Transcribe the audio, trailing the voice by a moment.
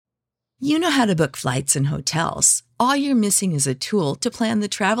You know how to book flights and hotels. All you're missing is a tool to plan the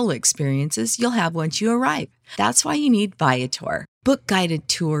travel experiences you'll have once you arrive. That's why you need Viator. Book guided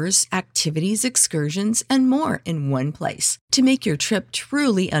tours, activities, excursions, and more in one place to make your trip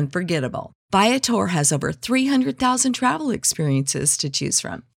truly unforgettable. Viator has over 300,000 travel experiences to choose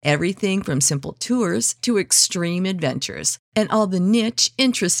from. Everything from simple tours to extreme adventures and all the niche,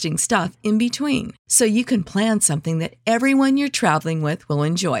 interesting stuff in between. So you can plan something that everyone you're traveling with will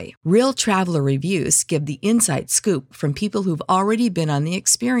enjoy. Real traveler reviews give the inside scoop from people who've already been on the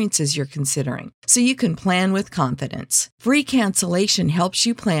experiences you're considering. So you can plan with confidence. Free cancellation helps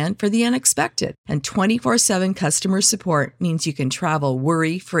you plan for the unexpected. And 24/7 customer support means you can travel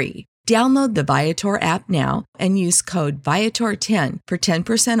worry-free. Download the Viator app now and use code Viator10 for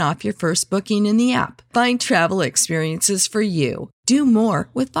 10% off your first booking in the app. Find travel experiences for you. Do more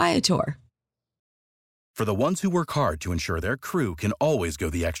with Viator. For the ones who work hard to ensure their crew can always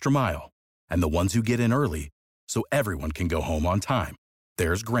go the extra mile, and the ones who get in early so everyone can go home on time,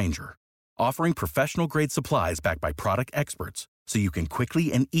 there's Grainger, offering professional-grade supplies backed by product experts so you can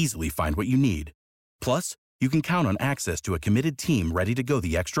quickly and easily find what you need. Plus, you can count on access to a committed team ready to go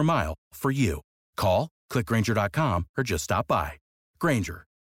the extra mile for you. Call, click Grainger.com, or just stop by. Grainger,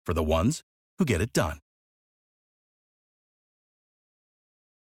 for the ones who get it done.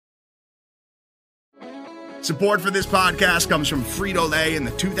 Support for this podcast comes from Frito-Lay and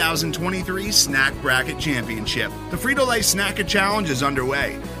the 2023 Snack Bracket Championship. The Frito-Lay Snack-A Challenge is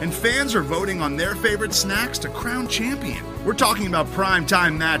underway, and fans are voting on their favorite snacks to crown champion. We're talking about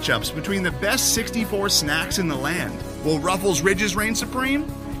prime-time matchups between the best 64 snacks in the land. Will Ruffles Ridges reign supreme?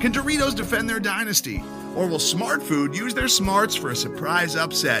 Can Doritos defend their dynasty? Or will Smart Food use their smarts for a surprise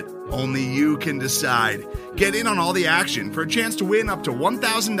upset? Only you can decide. Get in on all the action for a chance to win up to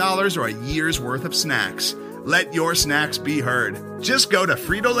 $1,000 or a year's worth of snacks. Let your snacks be heard. Just go to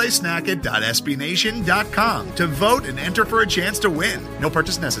fritolaysnacket.sbnation.com to vote and enter for a chance to win. No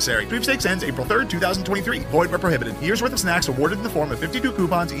purchase necessary. Sweepstakes ends April 3rd, 2023. Void where prohibited. Year's worth of snacks awarded in the form of 52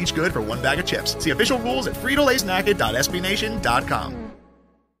 coupons, each good for one bag of chips. See official rules at fritolaysnacket.sbnation.com.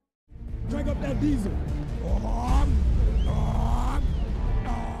 Drag up that diesel.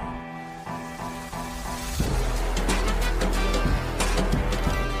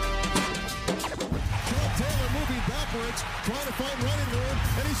 Trying to find running room,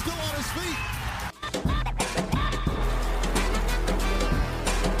 and he's still on his feet.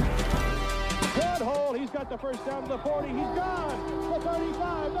 Good hole. He's got the first down to the 40. He's gone. The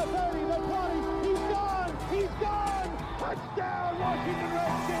 35, the 30, the 20. He's gone. He's gone. Touchdown, Washington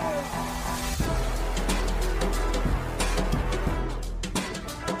Redskins.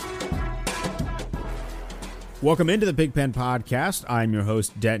 Welcome into the Pigpen Podcast. I'm your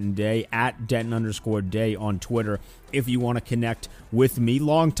host, Denton Day, at Denton_Day on Twitter. If you want to connect with me,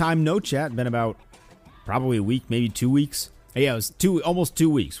 long time no chat, been about probably a week, maybe 2 weeks. Yeah, it was almost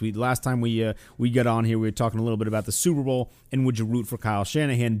 2 weeks. Last time we got on here, we were talking a little bit about the Super Bowl and would you root for Kyle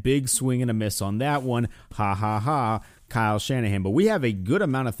Shanahan? Big swing and a miss on that one. Ha ha ha, Kyle Shanahan. But we have a good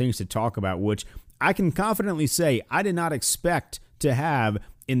amount of things to talk about, which I can confidently say I did not expect to have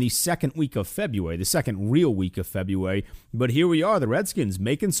in the second week of February, the second real week of February. But here we are, the Redskins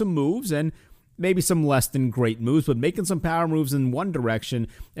making some moves, and maybe some less than great moves, but making some power moves in one direction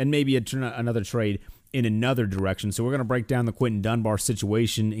and maybe another trade in another direction. So we're going to break down the Quinton Dunbar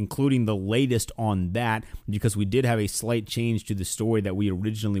situation, including the latest on that, because we did have a slight change to the story that we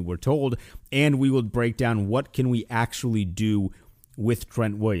originally were told, and we will break down what can we actually do with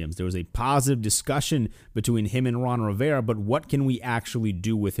Trent Williams. There was a positive discussion between him and Ron Rivera, but what can we actually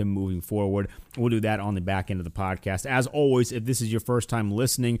do with him moving forward? We'll do that on the back end of the podcast. As always, if this is your first time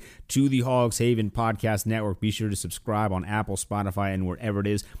listening to the Hogs Haven Podcast Network, be sure to subscribe on Apple, Spotify, and wherever it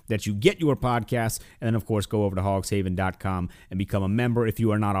is that you get your podcasts. And then, of course, go over to hogshaven.com and become a member if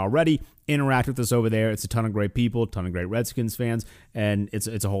you are not already. Interact with us over there. It's a ton of great people, a ton of great Redskins fans, and it's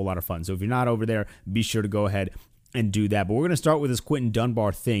a whole lot of fun. So if you're not over there, be sure to go ahead and do that. But we're going to start with this Quinton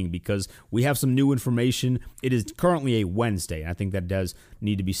Dunbar thing because we have some new information. It is currently a Wednesday. I think that does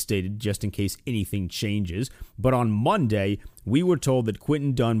need to be stated just in case anything changes. But on Monday, we were told that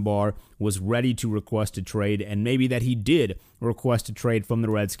Quinton Dunbar was ready to request a trade, and maybe that he did request a trade from the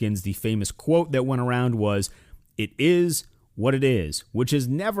Redskins. The famous quote that went around was, "It is what it is," which is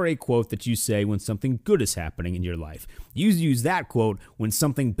never a quote that you say when something good is happening in your life. You use that quote when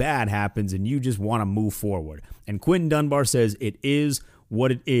something bad happens and you just want to move forward. And Quinton Dunbar says it is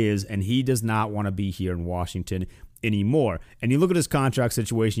what it is, and he does not want to be here in Washington anymore. And you look at his contract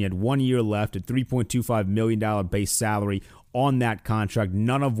situation, he had 1 year left at $3.25 million base salary on that contract,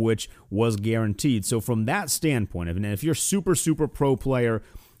 none of which was guaranteed. So from that standpoint, and if you're super pro player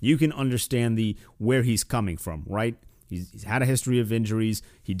you can understand where he's coming from, right? He's had a history of injuries.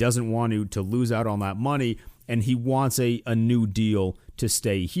 He doesn't want to lose out on that money, and he wants a new deal to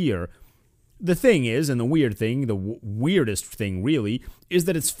stay here. The thing is, and the weirdest thing really, is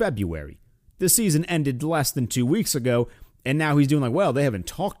that it's February. The season ended less than 2 weeks ago, and now he's doing well, they haven't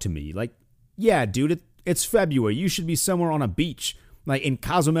talked to me. Like, yeah, dude, it's February. You should be somewhere on a beach, like in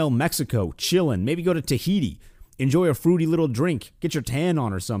Cozumel, Mexico, chilling. Maybe go to Tahiti. Enjoy a fruity little drink. Get your tan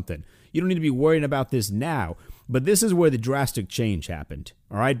on or something. You don't need to be worrying about this now. But this is where the drastic change happened,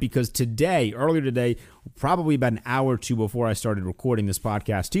 all right? Because earlier today, probably about an hour or two before I started recording this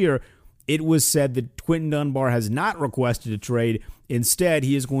podcast here, it was said that Quinton Dunbar has not requested a trade. Instead,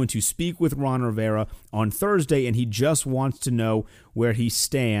 he is going to speak with Ron Rivera on Thursday, and he just wants to know where he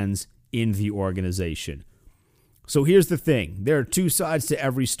stands in the organization. So here's the thing. There are two sides to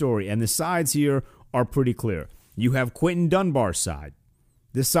every story, and the sides here are pretty clear. You have Quinton Dunbar's side.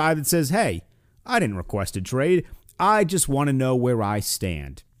 This side that says, hey, I didn't request a trade. I just want to know where I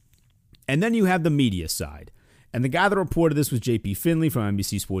stand. And then you have the media side. And the guy that reported this was J.P. Finley from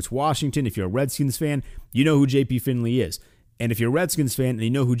NBC Sports Washington. If you're a Redskins fan, you know who J.P. Finley is. And if you're a Redskins fan and you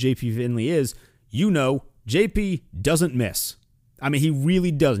know who J.P. Finley is, you know J.P. doesn't miss. I mean, he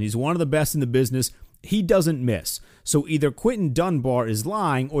really doesn't. He's one of the best in the business. He doesn't miss. So either Quinton Dunbar is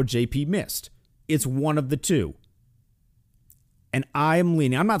lying or J.P. missed. It's one of the two. And I'm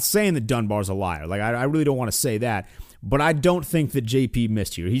leaning. I'm not saying that Dunbar's a liar. Like, I really don't want to say that. But I don't think that JP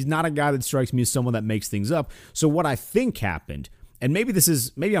missed here. He's not a guy that strikes me as someone that makes things up. So what I think happened, and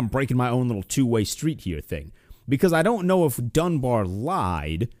maybe I'm breaking my own little two-way street here thing, because I don't know if Dunbar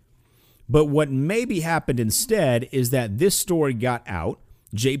lied, but what maybe happened instead is that this story got out.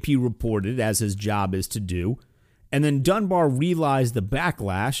 JP reported, as his job is to do, and then Dunbar realized the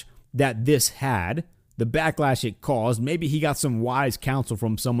backlash that this had, the backlash it caused. Maybe he got some wise counsel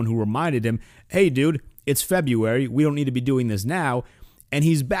from someone who reminded him, hey, dude, it's February. We don't need to be doing this now. And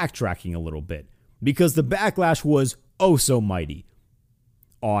he's backtracking a little bit because the backlash was oh so mighty.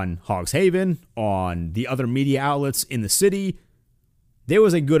 On Hogs Haven, on the other media outlets in the city, there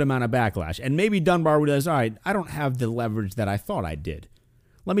was a good amount of backlash. And maybe Dunbar realized, all right, I don't have the leverage that I thought I did.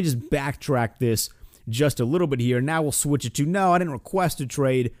 Let me just backtrack this just a little bit here. Now we'll switch it to, no, I didn't request a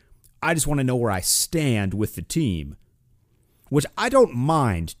trade. I just want to know where I stand with the team. Which I don't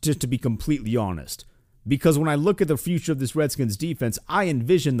mind, just to be completely honest. Because when I look at the future of this Redskins defense, I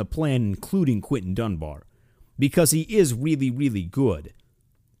envision the plan including Quinton Dunbar. Because he is really, really good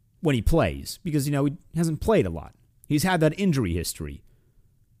when he plays. Because, he hasn't played a lot. He's had that injury history.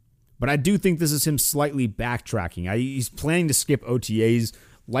 But I do think this is him slightly backtracking. He's planning to skip OTAs,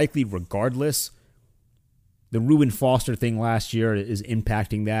 likely regardless. The Reuben Foster thing last year is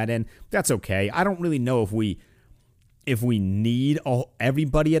impacting that, and that's okay. I don't really know if we need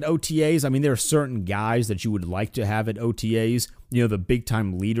everybody at OTAs. I mean, there are certain guys that you would like to have at OTAs, the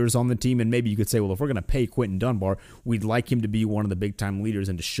big-time leaders on the team, and maybe you could say, well, if we're going to pay Quinton Dunbar, we'd like him to be one of the big-time leaders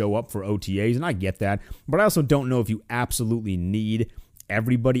and to show up for OTAs, and I get that. But I also don't know if you absolutely need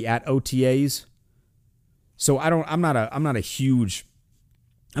everybody at OTAs. So I'm not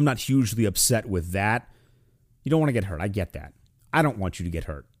hugely upset with that. You don't want to get hurt. I get that. I don't want you to get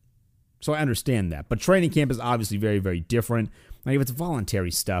hurt. So I understand that. But training camp is obviously very, very different. Like, if it's voluntary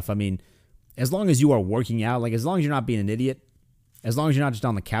stuff, I mean, as long as you are working out, like as long as you're not being an idiot, as long as you're not just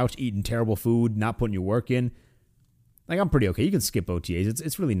on the couch eating terrible food, not putting your work in, like, I'm pretty okay. You can skip OTAs.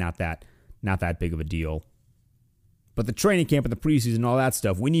 It's really not that big of a deal. But the training camp and the preseason and all that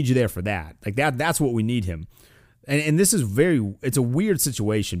stuff, we need you there for that. Like, that's what we need him. And this is it's a weird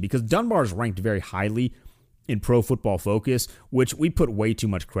situation because Dunbar is ranked very highly in Pro Football Focus, which we put way too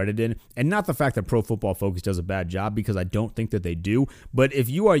much credit in. And not the fact that Pro Football Focus does a bad job, because I don't think that they do. But if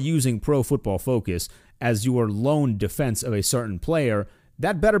you are using Pro Football Focus as your lone defense of a certain player,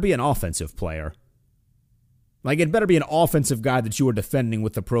 that better be an offensive player. Like, it better be an offensive guy that you are defending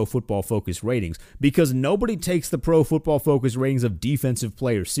with the Pro Football Focus ratings, because nobody takes the Pro Football Focus ratings of defensive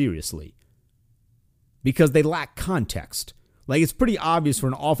players seriously, because they lack context. Like, it's pretty obvious for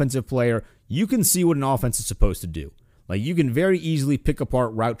an offensive player, you can see what an offense is supposed to do. Like, you can very easily pick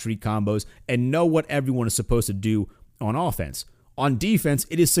apart route tree combos and know what everyone is supposed to do on offense. On defense,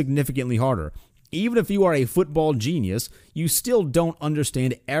 it is significantly harder. Even if you are a football genius, you still don't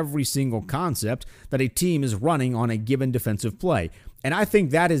understand every single concept that a team is running on a given defensive play. And I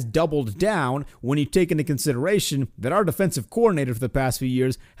think that is doubled down when you take into consideration that our defensive coordinator for the past few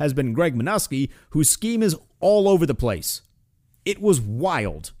years has been Greg Minuski, whose scheme is all over the place. It was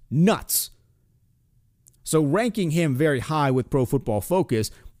wild. Nuts. So ranking him very high with Pro Football Focus,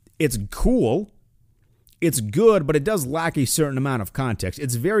 it's cool. It's good, but it does lack a certain amount of context.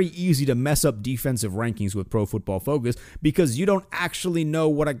 It's very easy to mess up defensive rankings with Pro Football Focus because you don't actually know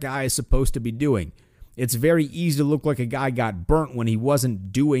what a guy is supposed to be doing. It's very easy to look like a guy got burnt when he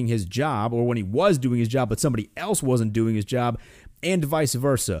wasn't doing his job, or when he was doing his job but somebody else wasn't doing his job, and vice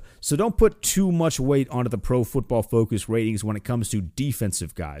versa. So don't put too much weight onto the Pro Football Focus ratings when it comes to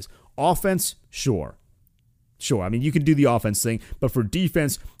defensive guys. Offense, sure. Sure, I mean, you can do the offense thing, but for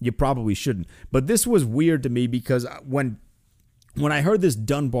defense, you probably shouldn't. But this was weird to me because when I heard this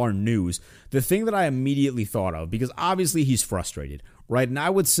Dunbar news, the thing that I immediately thought of, because obviously he's frustrated, right? And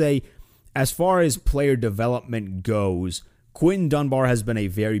I would say, as far as player development goes, Quinton Dunbar has been a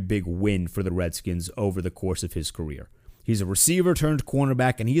very big win for the Redskins over the course of his career. He's a receiver turned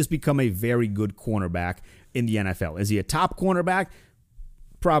cornerback, and he has become a very good cornerback in the NFL. Is he a top cornerback?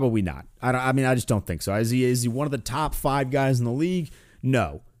 Probably not. I just don't think so. Is he one of the top 5 guys in the league?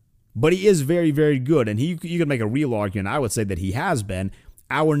 No. But he is very, very good, and you can make a real argument. I would say that he has been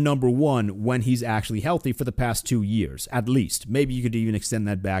our number 1 when he's actually healthy for the past 2 years, at least. Maybe you could even extend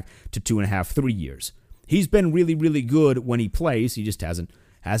that back to 2.5, 3 years. He's been really, really good when he plays. He just hasn't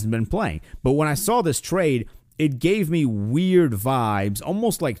been playing. But when I saw this trade, it gave me weird vibes,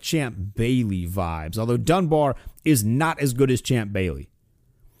 almost like Champ Bailey vibes, although Dunbar is not as good as Champ Bailey.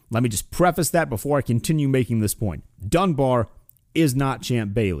 Let me just preface that before I continue making this point. Dunbar is not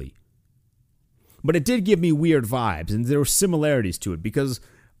Champ Bailey. But it did give me weird vibes, and there were similarities to it because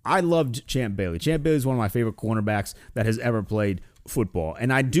I loved Champ Bailey. Champ Bailey is one of my favorite cornerbacks that has ever played football.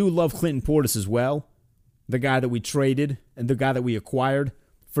 And I do love Clinton Portis as well, the guy that we traded and the guy that we acquired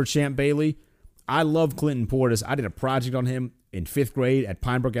for Champ Bailey. I love Clinton Portis. I did a project on him in 5th grade at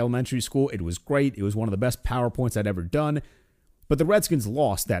Pine Brook Elementary School. It was great. It was one of the best PowerPoints I'd ever done. But the Redskins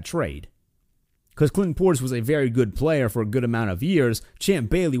lost that trade because Clinton Portis was a very good player for a good amount of years. Champ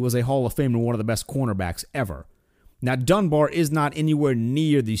Bailey was a Hall of Famer, one of the best cornerbacks ever. Now, Dunbar is not anywhere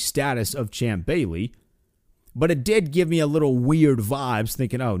near the status of Champ Bailey, but it did give me a little weird vibes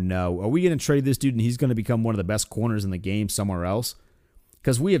thinking, oh no, are we going to trade this dude and he's going to become one of the best corners in the game somewhere else?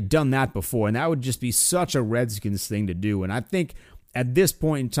 Because we have done that before, and that would just be such a Redskins thing to do. And I think at this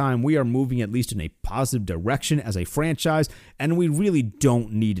point in time, we are moving at least in a positive direction as a franchise, and we really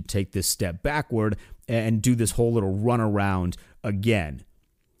don't need to take this step backward and do this whole little runaround again.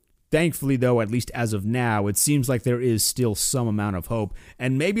 Thankfully, though, at least as of now, it seems like there is still some amount of hope,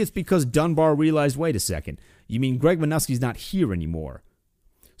 and maybe it's because Dunbar realized, wait a second, you mean Greg Manusky's not here anymore?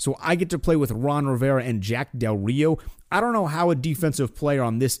 So I get to play with Ron Rivera and Jack Del Rio. I don't know how a defensive player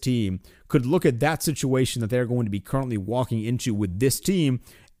on this team could look at that situation that they're going to be currently walking into with this team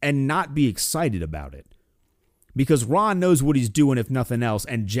and not be excited about it. Because Ron knows what he's doing, if nothing else,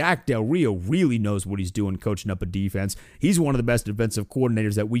 and Jack Del Rio really knows what he's doing coaching up a defense. He's one of the best defensive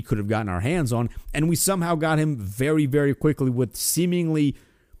coordinators that we could have gotten our hands on, and we somehow got him very, very quickly with seemingly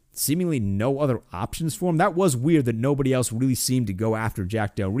no other options for him. That was weird that nobody else really seemed to go after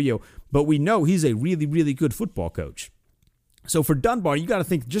Jack Del Rio, but we know he's a really, really good football coach. So for Dunbar, you got to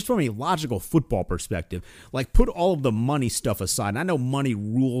think just from a logical football perspective, like put all of the money stuff aside. I know money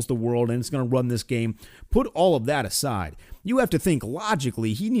rules the world and it's going to run this game. Put all of that aside. You have to think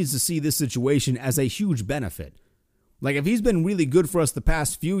logically he needs to see this situation as a huge benefit. Like if he's been really good for us the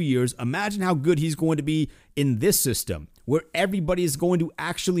past few years, imagine how good he's going to be in this system where everybody is going to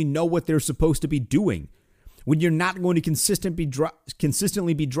actually know what they're supposed to be doing. When you're not going to consistently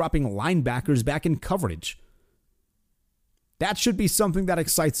be dropping linebackers back in coverage. That should be something that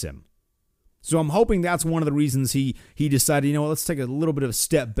excites him. So I'm hoping that's one of the reasons he decided, you know what, let's take a little bit of a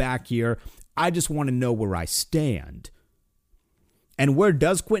step back here. I just want to know where I stand. And where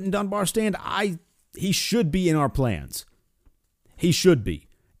does Quinton Dunbar stand? He should be in our plans. He should be.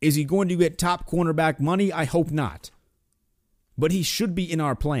 Is he going to get top cornerback money? I hope not. But he should be in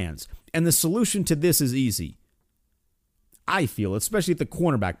our plans. And the solution to this is easy. I feel, especially at the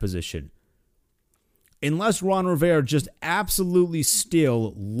cornerback position. Unless Ron Rivera just absolutely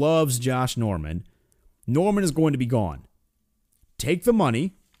still loves Josh Norman, Norman is going to be gone. Take the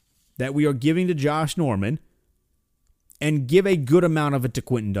money that we are giving to Josh Norman and give a good amount of it to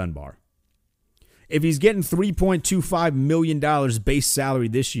Quinton Dunbar. If he's getting $3.25 million base salary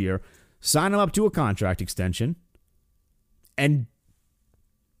this year, sign him up to a contract extension and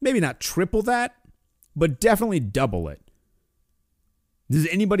maybe not triple that, but definitely double it. Does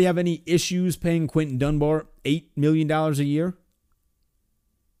anybody have any issues paying Quinton Dunbar $8 million a year?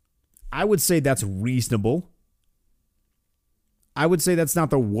 I would say that's reasonable. I would say that's not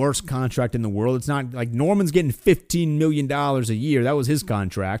the worst contract in the world. It's not like Norman's getting $15 million a year. That was his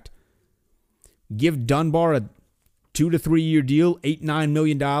contract. Give Dunbar a 2 to 3 year deal, $8-9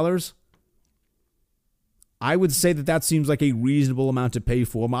 million. I would say that seems like a reasonable amount to pay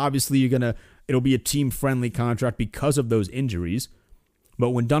for him. Obviously, it'll be a team-friendly contract because of those injuries.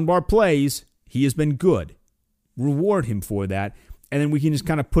 But when Dunbar plays, he has been good. Reward him for that. And then we can just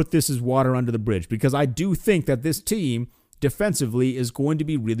kind of put this as water under the bridge, because I do think that this team defensively is going to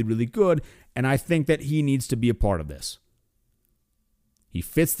be really, really good, and I think that he needs to be a part of this. He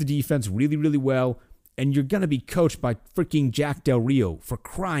fits the defense really, really well, and you're going to be coached by freaking Jack Del Rio, for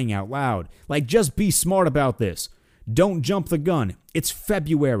crying out loud. Like, just be smart about this. Don't jump the gun. It's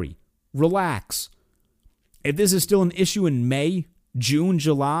February. Relax. If this is still an issue in May, June,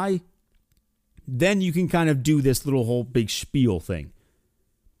 July, then you can kind of do this little whole big spiel thing.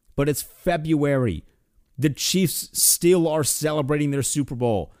 But it's February. The Chiefs still are celebrating their Super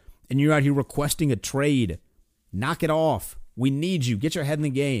Bowl, and you're out here requesting a trade. Knock it off. We need you. Get your head in the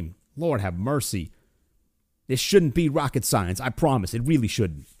game. Lord have mercy. This shouldn't be rocket science. I promise. It really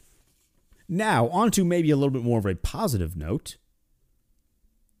shouldn't. Now, on to maybe a little bit more of a positive note.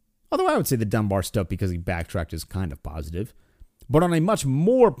 Although I would say the Dunbar stuff, because he backtracked, is kind of positive. But on a much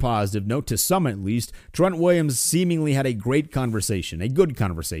more positive note, to some at least, Trent Williams seemingly had a great conversation, a good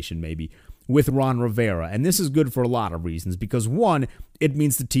conversation maybe, with Ron Rivera. And this is good for a lot of reasons, because one, it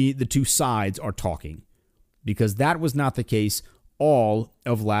means the two sides are talking. Because that was not the case all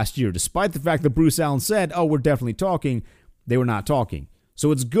of last year. Despite the fact that Bruce Allen said, we're definitely talking, they were not talking.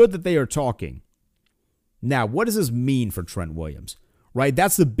 So it's good that they are talking. Now, what does this mean for Trent Williams? Right?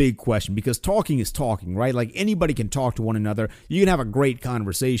 That's the big question, because talking is talking, right? Like, anybody can talk to one another. You can have a great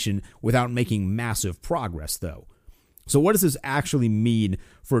conversation without making massive progress, though. So what does this actually mean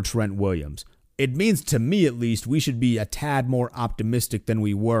for Trent Williams? It means, to me at least, we should be a tad more optimistic than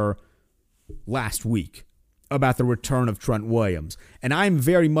we were last week about the return of Trent Williams. And I'm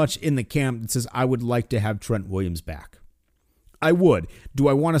very much in the camp that says I would like to have Trent Williams back. I would. Do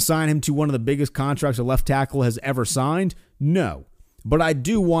I want to sign him to one of the biggest contracts a left tackle has ever signed? No. But I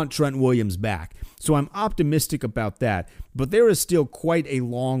do want Trent Williams back. So I'm optimistic about that. But there is still quite a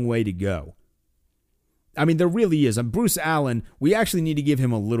long way to go. I mean, there really is. And Bruce Allen, we actually need to give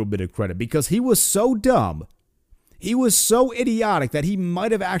him a little bit of credit, because he was so dumb. He was so idiotic that he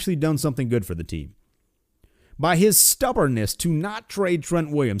might have actually done something good for the team. By his stubbornness to not trade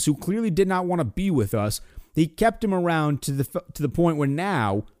Trent Williams, who clearly did not want to be with us, he kept him around to the point where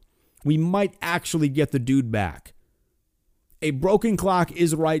now we might actually get the dude back. A broken clock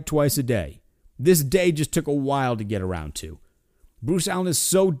is right twice a day. This day just took a while to get around to. Bruce Allen is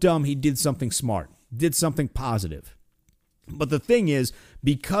so dumb he did something smart, did something positive. But the thing is,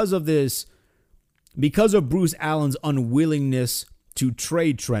 because of Bruce Allen's unwillingness to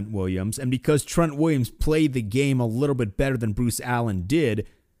trade Trent Williams, and because Trent Williams played the game a little bit better than Bruce Allen did,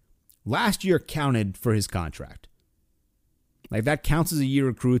 last year counted for his contract. Like, that counts as a year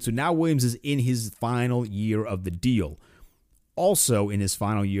accrued, so now Williams is in his final year of the deal. Also, in his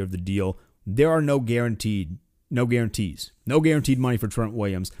final year of the deal, there are no guarantees. No guaranteed money for Trent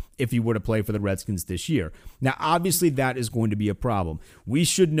Williams if he were to play for the Redskins this year. Now, obviously, that is going to be a problem. We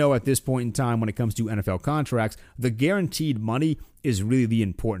should know at this point in time, when it comes to NFL contracts, the guaranteed money is really the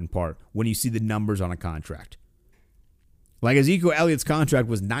important part when you see the numbers on a contract. Like, Ezekiel Elliott's contract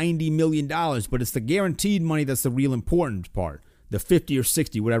was $90 million, but it's the guaranteed money that's the real important part, the 50 or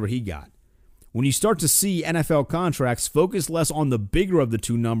 60, whatever he got. When you start to see NFL contracts, focus less on the bigger of the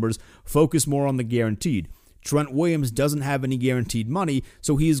two numbers, focus more on the guaranteed. Trent Williams doesn't have any guaranteed money,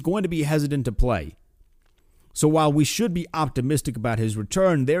 so he is going to be hesitant to play. So while we should be optimistic about his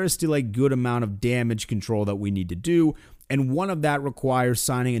return, there is still a good amount of damage control that we need to do, and one of that requires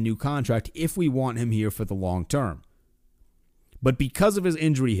signing a new contract if we want him here for the long term. But because of his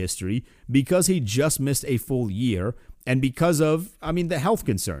injury history, because he just missed a full year, and because of, the health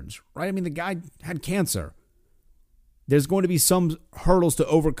concerns, right? The guy had cancer. There's going to be some hurdles to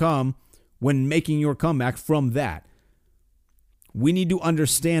overcome when making your comeback from that. We need to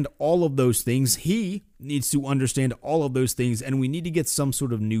understand all of those things. He needs to understand all of those things, and we need to get some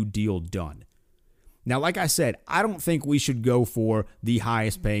sort of new deal done. Now, like I said, I don't think we should go for the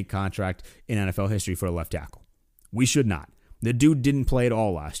highest paying contract in NFL history for a left tackle. We should not. The dude didn't play at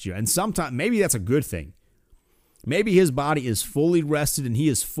all last year, and sometimes maybe that's a good thing. Maybe his body is fully rested and he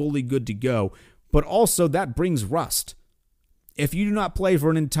is fully good to go, but also that brings rust. If you do not play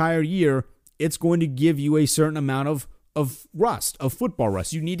for an entire year, it's going to give you a certain amount of rust, of football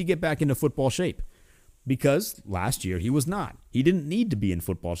rust. You need to get back into football shape, because last year he was not. He didn't need to be in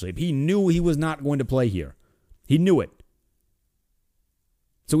football shape. He knew he was not going to play here. He knew it.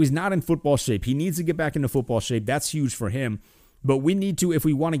 So he's not in football shape. He needs to get back into football shape. That's huge for him. But we need to, if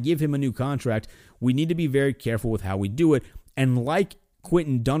we want to give him a new contract, we need to be very careful with how we do it. And like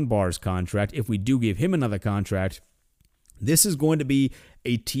Quinton Dunbar's contract, if we do give him another contract, this is going to be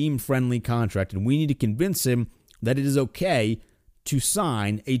a team-friendly contract, and we need to convince him that it is okay to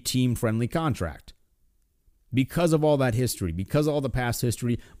sign a team-friendly contract because of all that history, because of all the past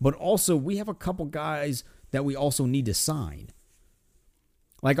history, but also we have a couple guys that we also need to sign.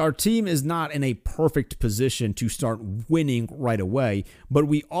 Like, our team is not in a perfect position to start winning right away, but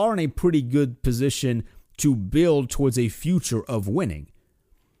we are in a pretty good position to build towards a future of winning.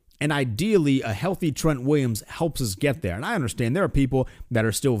 And ideally, a healthy Trent Williams helps us get there. And I understand there are people that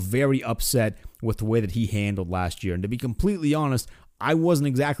are still very upset with the way that he handled last year. And to be completely honest, I wasn't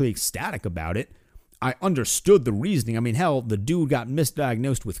exactly ecstatic about it. I understood the reasoning. I mean, hell, the dude got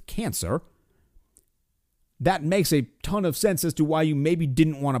misdiagnosed with cancer. That makes a ton of sense as to why you maybe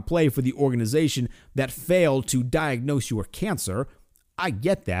didn't want to play for the organization that failed to diagnose your cancer. I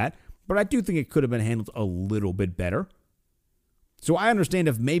get that, but I do think it could have been handled a little bit better. So I understand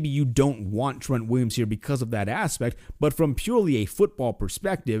if maybe you don't want Trent Williams here because of that aspect, but from purely a football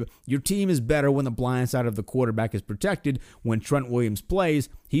perspective, your team is better when the blind side of the quarterback is protected. When Trent Williams plays,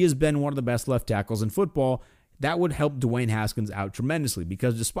 he has been one of the best left tackles in football. That would help Dwayne Haskins out tremendously,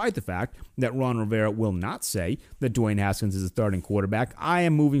 because despite the fact that Ron Rivera will not say that Dwayne Haskins is a starting quarterback, I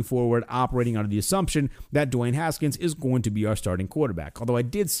am moving forward operating under the assumption that Dwayne Haskins is going to be our starting quarterback. Although I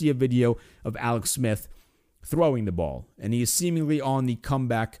did see a video of Alex Smith throwing the ball, and he is seemingly on the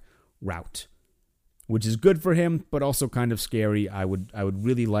comeback route, which is good for him, but also kind of scary. I would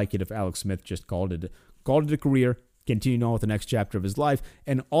really like it if Alex Smith just called it a career, continued on with the next chapter of his life,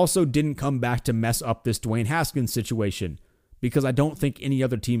 and also didn't come back to mess up this Dwayne Haskins situation, because I don't think any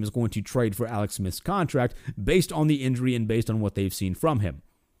other team is going to trade for Alex Smith's contract based on the injury and based on what they've seen from him.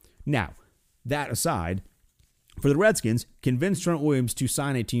 Now, that aside, for the Redskins, convince Trent Williams to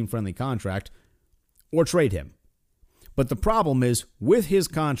sign a team-friendly contract or trade him. But the problem is, with his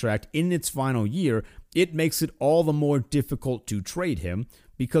contract in its final year, it makes it all the more difficult to trade him,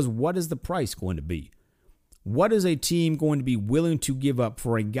 because what is the price going to be? What is a team going to be willing to give up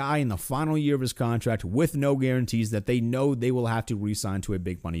for a guy in the final year of his contract with no guarantees that they know they will have to re-sign to a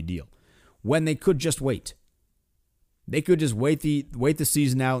big money deal, when they could just wait? They could just wait the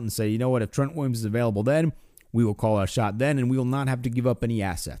season out and say, you know what, if Trent Williams is available then, we will call our shot then, and we will not have to give up any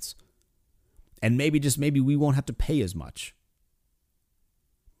assets. And maybe we won't have to pay as much.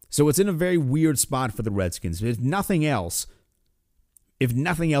 So it's in a very weird spot for the Redskins. If nothing else,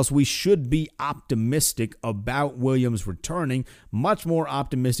 we should be optimistic about Williams returning, much more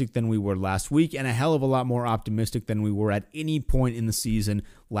optimistic than we were last week, and a hell of a lot more optimistic than we were at any point in the season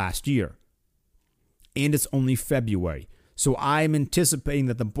last year. And it's only February. So I'm anticipating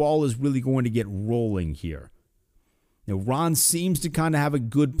that the ball is really going to get rolling here. Now, Ron seems to kind of have a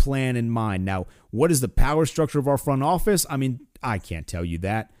good plan in mind. Now, what is the power structure of our front office? I mean, I can't tell you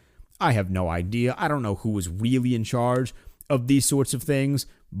that. I have no idea. I don't know who is really in charge of these sorts of things.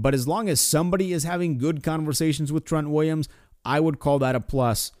 But as long as somebody is having good conversations with Trent Williams, I would call that a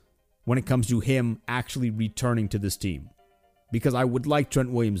plus when it comes to him actually returning to this team. Because I would like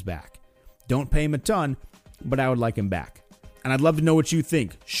Trent Williams back. Don't pay him a ton, but I would like him back. And I'd love to know what you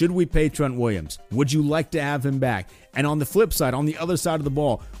think. Should we pay Trent Williams? Would you like to have him back? And on the flip side, on the other side of the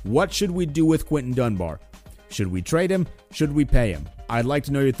ball, what should we do with Quinton Dunbar? Should we trade him? Should we pay him? I'd like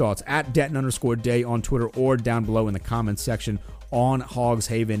to know your thoughts at Denton_Day on Twitter, or down below in the comments section on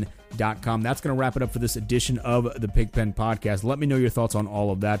hogshaven.com. That's going to wrap it up for this edition of the Pigpen Podcast. Let me know your thoughts on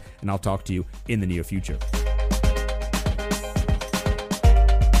all of that, and I'll talk to you in the near future.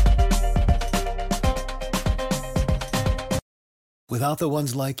 Without the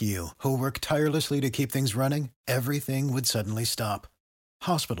ones like you, who work tirelessly to keep things running, everything would suddenly stop.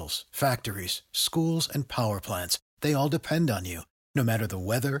 Hospitals, factories, schools, and power plants, they all depend on you. No matter the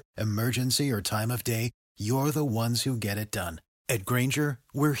weather, emergency, or time of day, you're the ones who get it done. At Grainger,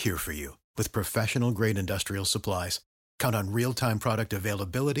 we're here for you with professional-grade industrial supplies. Count on real-time product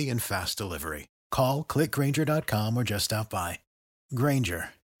availability and fast delivery. Call, click Grainger.com, or just stop by. Grainger,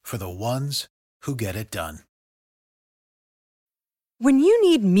 for the ones who get it done. When you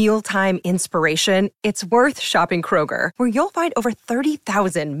need mealtime inspiration, it's worth shopping Kroger, where you'll find over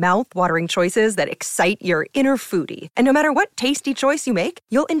 30,000 mouth-watering choices that excite your inner foodie. And no matter what tasty choice you make,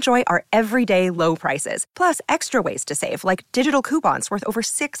 you'll enjoy our everyday low prices, plus extra ways to save, like digital coupons worth over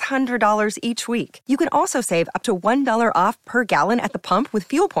 $600 each week. You can also save up to $1 off per gallon at the pump with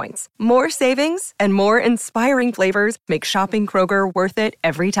fuel points. More savings and more inspiring flavors make shopping Kroger worth it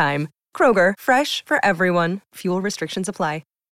every time. Kroger, fresh for everyone. Fuel restrictions apply.